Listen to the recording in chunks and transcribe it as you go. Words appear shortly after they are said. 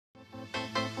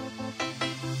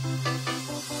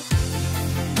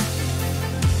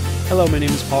Hello, my name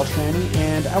is Paul Schranny,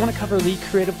 and I want to cover the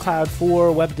Creative Cloud for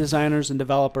web designers and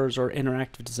developers, or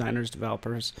interactive designers,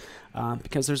 developers,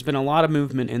 because there's been a lot of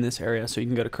movement in this area. So you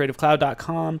can go to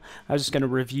creativecloud.com. I was just going to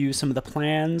review some of the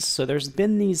plans. So there's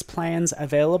been these plans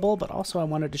available, but also I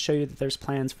wanted to show you that there's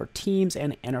plans for teams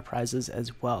and enterprises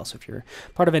as well. So if you're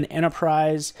part of an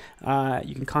enterprise,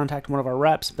 you can contact one of our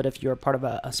reps, but if you're part of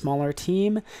a smaller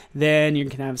team, then you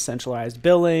can have centralized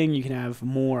billing, you can have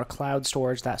more cloud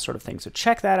storage, that sort of thing. So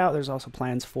check that out. There's also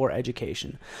plans for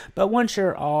education. But once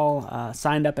you're all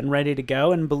signed up and ready to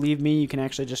go, and believe me, you can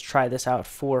actually just try this out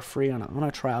for free on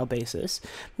a trial basis.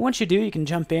 But once you do, you can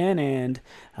jump in and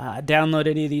download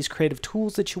any of these creative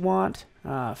tools that you want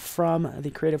from the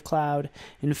Creative Cloud.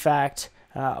 In fact,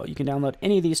 you can download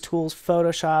any of these tools: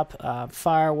 Photoshop,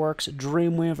 Fireworks,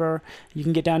 Dreamweaver. You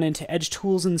can get down into Edge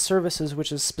Tools and Services,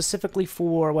 which is specifically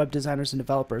for web designers and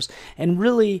developers. And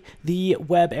really, the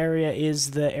web area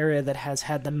is the area that has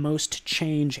had the most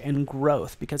change and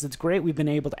growth, because it's great. We've been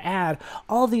able to add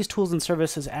all of these tools and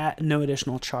services at no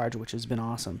additional charge, which has been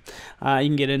awesome. You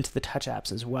can get into the touch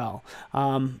apps as well.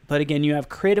 But again, you have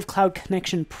Creative Cloud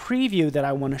Connection Preview that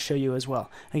I want to show you as well.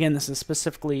 Again, this is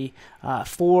specifically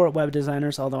for web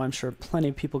designers, although I'm sure plenty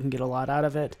of people can get a lot out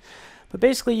of it. But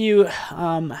basically, you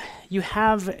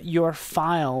have your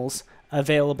files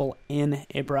available in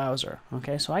a browser.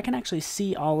 Okay, so I can actually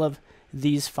see all of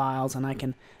these files, and I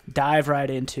can dive right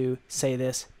into, say,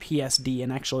 this PSD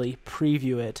and actually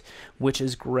preview it, which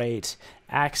is great.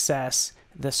 Access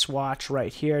the swatch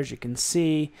right here, as you can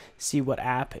see what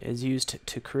app is used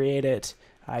to create it.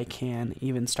 I can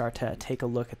even start to take a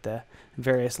look at the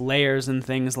various layers and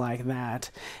things like that.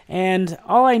 And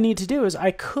all I need to do is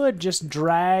I could just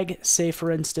drag, say for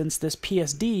instance, this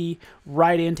PSD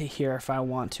right into here if I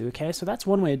want to. Okay, so that's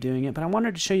one way of doing it, but I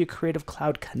wanted to show you Creative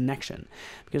Cloud Connection,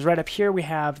 because right up here we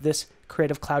have this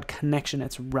Creative Cloud Connection.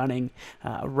 It's running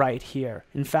right here.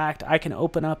 In fact, I can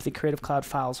open up the Creative Cloud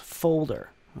Files folder.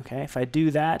 Okay, if I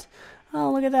do that,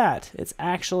 oh, look at that. It's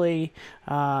actually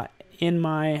on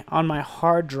my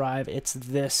hard drive. It's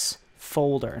this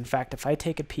folder. In fact, if I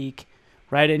take a peek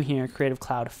right in here, Creative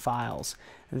Cloud Files,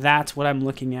 that's what I'm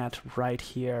looking at right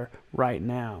here, right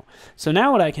now. So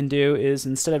now what I can do is,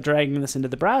 instead of dragging this into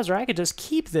the browser, I could just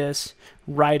keep this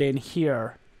right in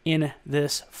here in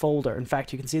this folder. In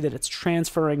fact, you can see that it's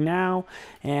transferring now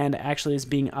and actually is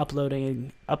being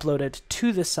uploaded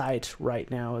to the site right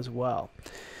now as well.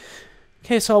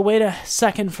 Okay, so I'll wait a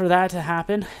second for that to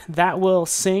happen. That will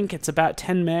sync. It's about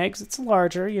 10 megs. It's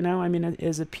larger, you know, I mean, it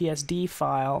is a PSD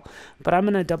file, but I'm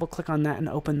going to double click on that and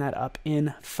open that up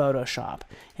in Photoshop.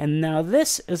 And now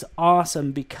this is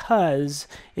awesome, because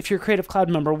if you're a Creative Cloud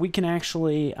member, we can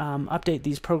actually update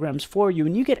these programs for you,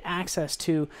 and you get access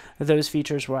to those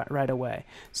features right away.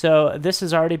 So this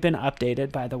has already been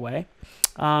updated, by the way.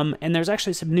 And there's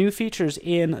actually some new features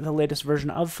in the latest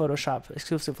version of Photoshop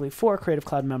exclusively for Creative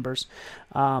Cloud members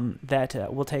that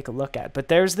we'll take a look at. But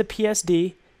there's the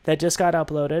PSD that just got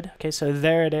uploaded. Okay, so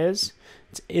there it is.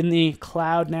 It's in the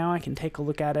cloud now. I can take a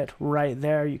look at it right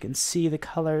there. You can see the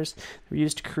colors that were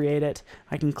used to create it.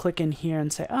 I can click in here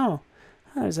and say, oh,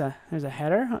 there's a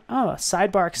header. Oh, a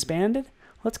sidebar expanded.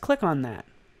 Let's click on that.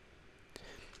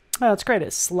 Oh, that's great.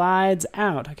 It slides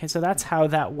out. Okay, so that's how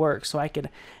that works. So I could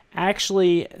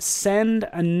actually send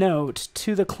a note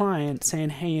to the client saying,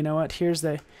 hey, you know what, here's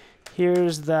the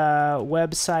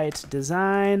website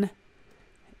design,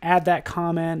 add that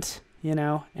comment, you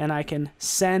know, and I can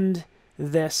send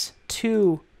this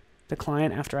to the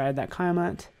client after I add that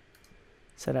comment.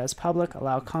 Set as public,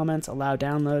 allow comments, allow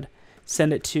download,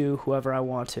 send it to whoever I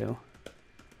want to.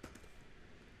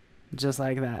 Just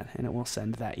like that, and it will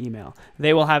send that email.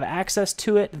 They will have access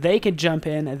to it. They can jump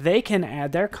in. They can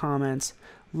add their comments.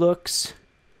 Looks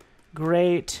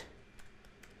great.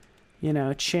 You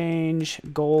know, change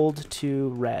gold to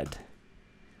red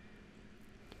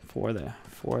for the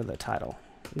title.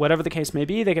 Whatever the case may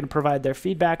be, they can provide their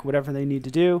feedback, whatever they need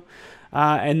to do,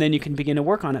 and then you can begin to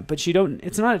work on it. But you don't.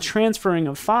 It's not a transferring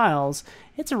of files.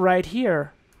 It's right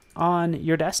here on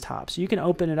your desktop. So you can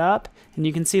open it up and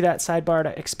you can see that sidebar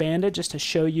expanded just to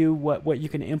show you what you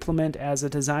can implement as a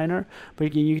designer.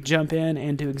 But you can jump in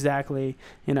and do exactly,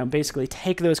 you know, basically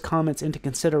take those comments into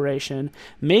consideration.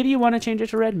 Maybe you want to change it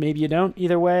to red, maybe you don't.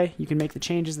 Either way, you can make the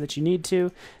changes that you need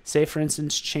to. Say, for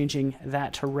instance, changing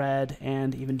that to red,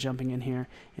 and even jumping in here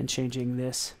and changing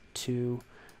this to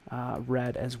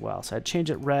red as well. So I'd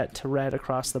change it to red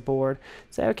across the board.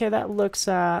 Say, okay, that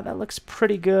looks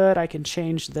pretty good. I can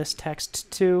change this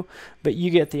text too, but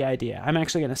you get the idea. I'm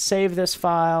actually going to save this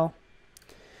file,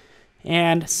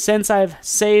 And since I've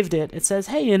saved it, it says,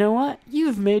 hey, you know what?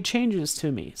 You've made changes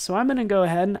to me. So I'm going to go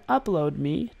ahead and upload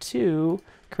me to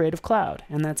Creative Cloud.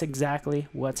 And that's exactly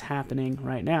what's happening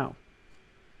right now.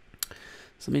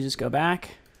 So let me just go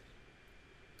back.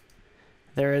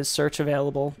 There is search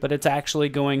available, but it's actually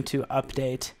going to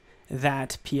update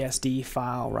that PSD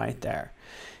file right there.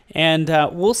 And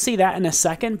we'll see that in a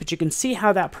second, but you can see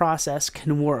how that process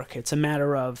can work. It's a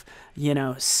matter of, you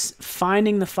know,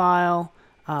 finding the file,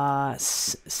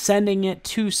 sending it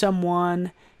to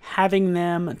someone, having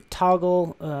them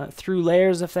toggle through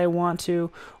layers if they want to,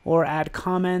 or add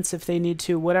comments if they need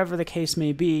to, whatever the case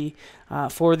may be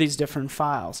for these different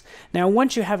files. Now,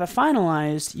 once you have it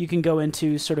finalized, you can go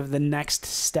into sort of the next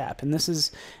step. And this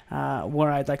is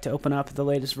where I'd like to open up the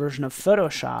latest version of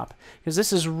Photoshop, because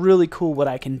this is really cool what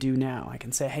I can do now. I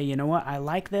can say, hey, you know what? I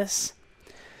like this.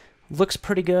 Looks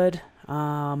pretty good.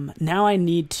 Now I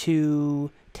need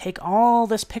to take all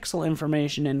this pixel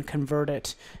information and convert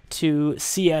it to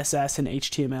CSS and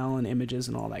HTML and images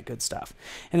and all that good stuff.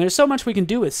 And there's so much we can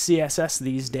do with CSS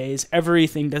these days.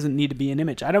 Everything doesn't need to be an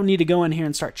image. I don't need to go in here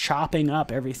and start chopping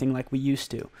up everything like we used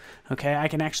to. Okay, I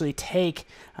can actually take,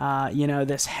 you know,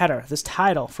 this header, this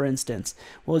title, for instance.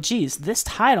 Well, geez, this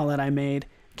title that I made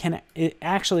can it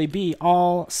actually be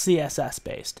all CSS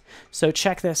based. So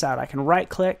check this out. I can right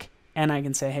click and I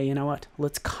can say, hey, you know what?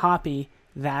 Let's copy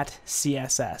that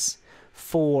CSS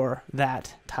for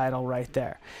that title right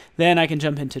there. Then I can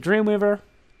jump into Dreamweaver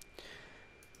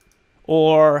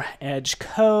or Edge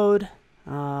Code.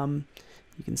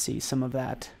 You can see some of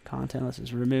that content. Let's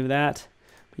just remove that.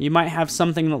 You might have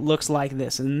something that looks like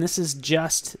this, and this is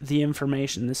just the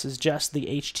information. This is just the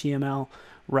HTML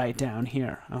right down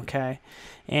here, okay?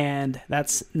 And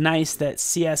that's nice that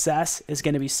CSS is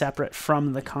going to be separate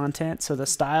from the content, so the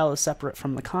style is separate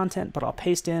from the content, but I'll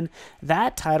paste in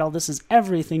that title. This is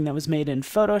everything that was made in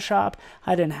Photoshop.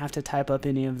 I didn't have to type up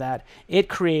any of that. It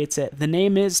creates it. The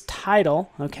name is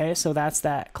title, okay? So that's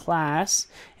that class.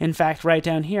 In fact, right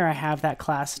down here, I have that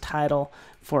class title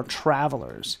for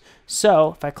travelers.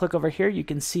 So if I click over here, you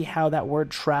can see how that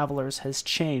word travelers has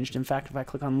changed. In fact, if I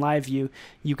click on live view,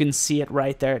 you can see it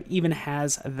right there. It even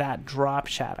has that drop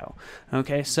shadow.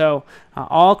 Okay, so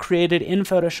all created in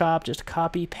Photoshop, just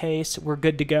copy, paste, we're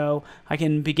good to go. I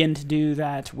can begin to do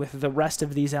that with the rest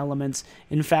of these elements.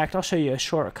 In fact, I'll show you a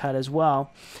shortcut as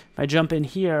well. If I jump in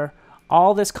here,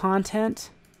 all this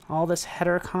content, all this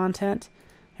header content,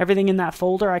 everything in that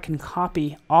folder, I can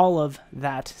copy all of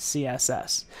that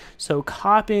CSS. So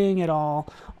copying it all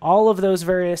of those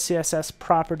various CSS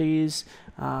properties,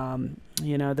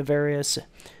 you know, the various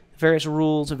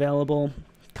rules available,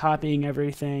 copying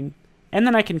everything, and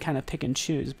then I can kind of pick and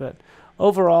choose. But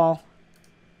overall,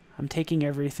 I'm taking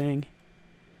everything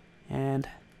and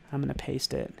I'm going to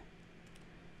paste it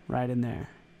right in there.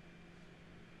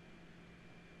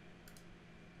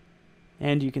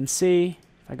 And you can see,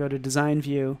 I go to design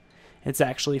view, it's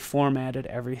actually formatted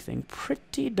everything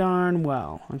pretty darn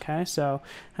well. Okay, so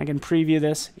I can preview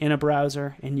this in a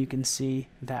browser and you can see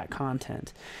that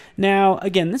content. Now,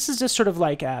 again, this is just sort of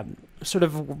like a sort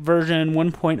of version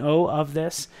 1.0 of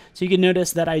this. So you can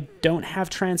notice that I don't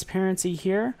have transparency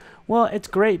here. Well, it's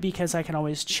great because I can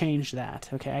always change that.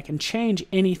 Okay, I can change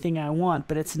anything I want,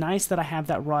 but it's nice that I have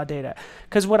that raw data.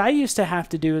 Because what I used to have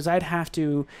to do is I'd have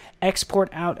to export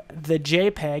out the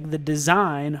JPEG, the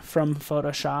design from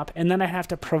Photoshop, and then I'd have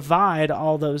to provide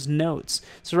all those notes.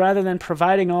 So rather than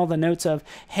providing all the notes of,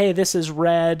 hey, this is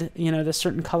red, you know, this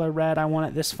certain color red, I want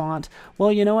it this font.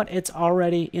 Well, you know what? It's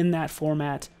already in that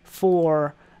format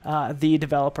for the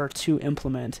developer to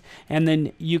implement, and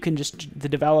then you can just, the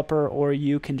developer or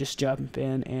you can just jump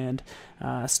in and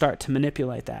start to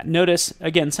manipulate that. Notice,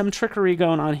 again, some trickery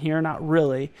going on here, not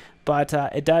really, but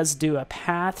it does do a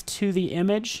path to the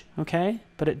image, okay,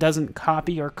 but it doesn't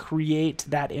copy or create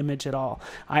that image at all.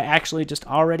 I actually just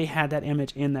already had that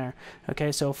image in there.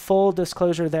 Okay, so full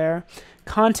disclosure there.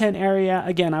 Content area,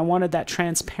 again, I wanted that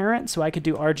transparent, so I could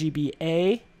do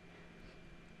RGBA.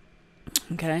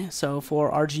 Okay, so for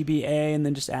RGBA, and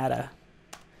then just add a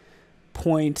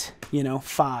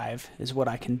 0.5 is what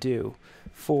I can do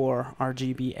for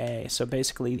RGBA. So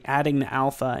basically adding the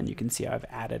alpha, and you can see I've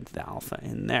added the alpha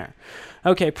in there.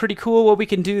 Okay, pretty cool what we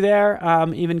can do there.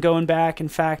 Even going back, in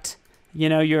fact, you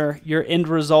know, your end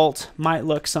result might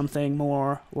look something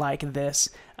more like this.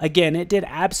 Again, it did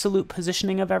absolute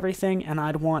positioning of everything, and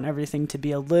I'd want everything to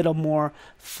be a little more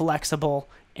flexible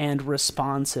and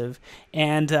responsive.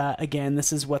 And again,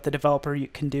 this is what the developer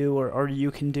can do, or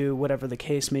you can do, whatever the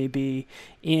case may be,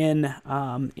 in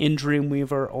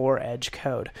Dreamweaver or Edge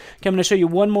code. Okay, I'm going to show you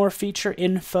one more feature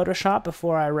in Photoshop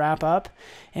before I wrap up,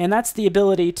 and that's the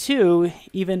ability to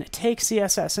even take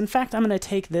CSS. In fact, I'm going to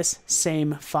take this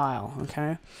same file,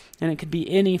 okay? And it could be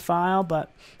any file,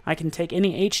 but I can take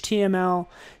any HTML,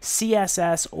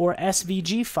 CSS, or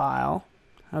SVG file,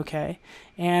 okay?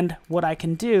 And what I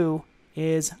can do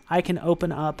is I can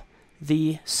open up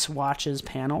the Swatches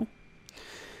panel.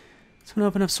 So I'm going to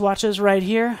open up Swatches right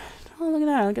here. Oh, look at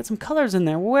that. I got some colors in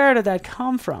there. Where did that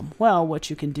come from? Well, what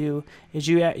you can do is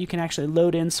you can actually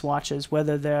load in swatches,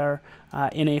 whether they're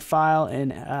in a file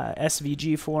in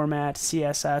SVG format,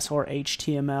 CSS, or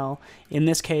HTML. In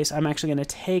this case, I'm actually going to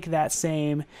take that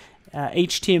same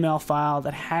HTML file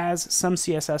that has some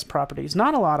CSS properties,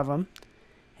 not a lot of them,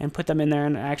 and put them in there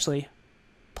and actually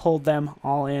pulled them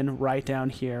all in right down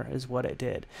here is what it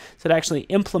did. So it actually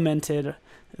implemented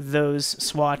those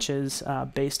swatches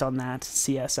based on that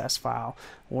CSS file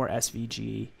or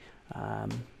SVG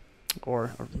or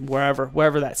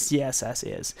wherever that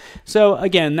CSS is. So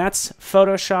again, that's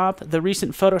Photoshop, the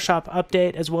recent Photoshop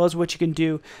update, as well as what you can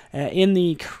do in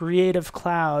the Creative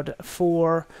Cloud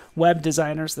for web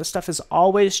designers. This stuff is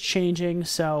always changing,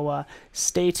 so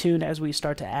stay tuned as we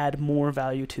start to add more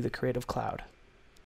value to the Creative Cloud.